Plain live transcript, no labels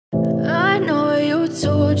I know you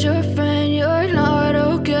told your friend you're not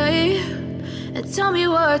okay, and tell me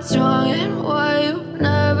what's wrong and why you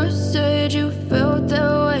never said you felt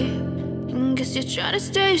that way. And guess you're trying to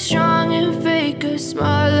stay strong and fake a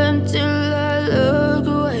smile until I look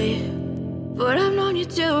away. But I've known you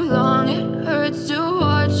too long, it hurts to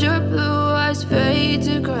watch your blue eyes fade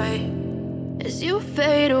to gray as you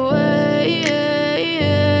fade away,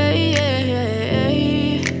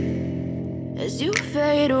 as you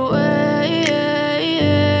fade away.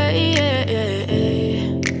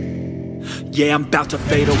 Yeah, I'm about to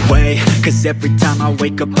fade away, cause every time I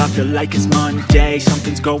wake up I feel like it's Monday.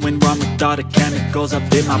 Something's going wrong with all the chemicals up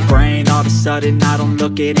in my brain. All of a sudden I don't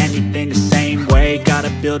look at anything the same way.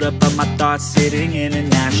 Gotta build up of my thoughts sitting in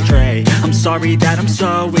an ashtray. I'm sorry that I'm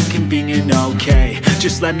so inconvenient, okay.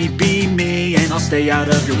 Just let me be me and I'll stay out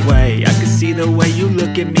of your way. I can see the way you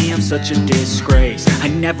look at me, I'm such a disgrace. I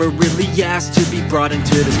never really asked to be brought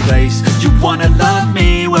into this place. You wanna love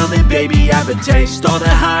me? Well then baby have a taste. All the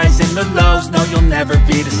highs and the lows, no you'll never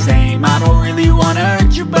be the same. I don't really wanna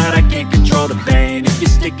hurt you but I can't control the pain. If you're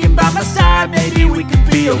sticking by my side maybe we could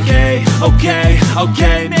be okay.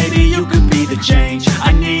 Okay, maybe you could be the change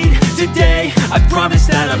I need today. I promise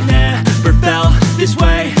that I've never felt this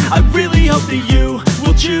way. I really hope that you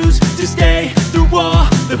will choose to stay through all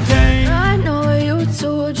the pain. I know you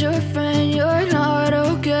told your friend you're not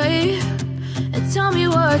okay, and tell me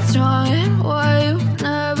what's wrong and why you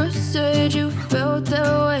never said you felt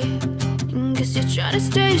that way. And guess you're trying to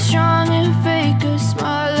stay strong and fake a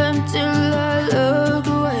smile until I look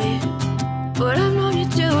away. But I've known you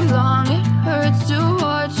too long, it hurts to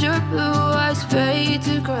watch your blue eyes fade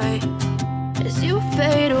to gray as you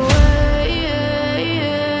fade away,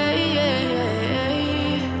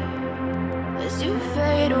 as you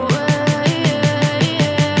fade away,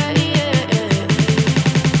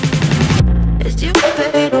 as you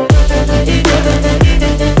fade away.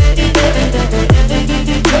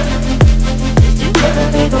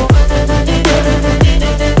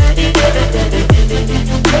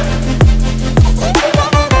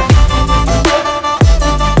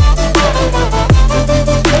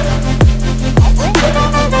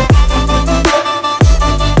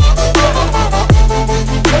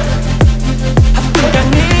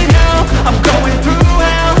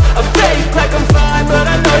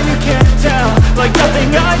 Like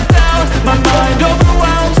nothing I found, my mind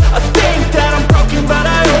overwhelms. I think that I'm broken, but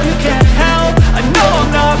I hope you can't help. I know I'm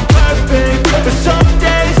not perfect, but some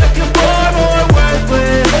days I feel far more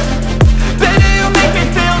worthless. Baby, you make me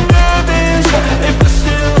feel nervous. If I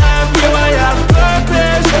still have you, I have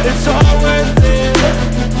purpose. It's all worth it.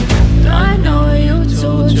 I know you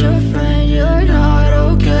told your friend you're not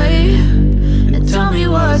okay, and tell me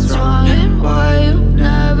what's wrong and why you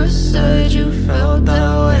never said you felt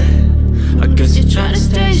that way. I guess you're trying to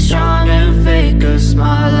stay strong and fake a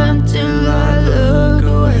smile until I look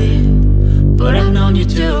away. But I've known you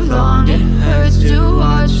too long, it hurts to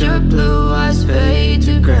watch your blue eyes fade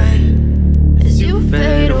to gray as you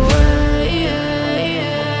fade away,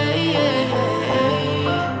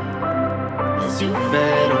 as you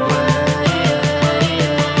fade away,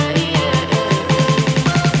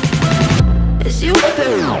 as you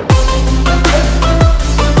fade away.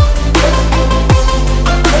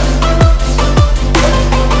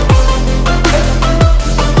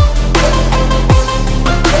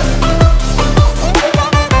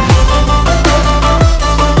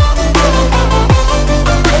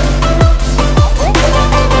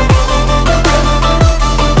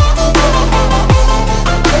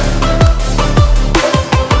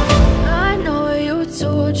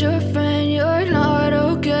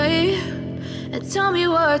 Tell me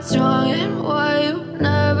what's wrong and why you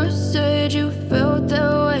never said you felt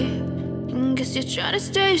that way. And guess you're trying to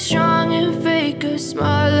stay strong and fake a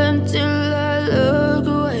smile until I look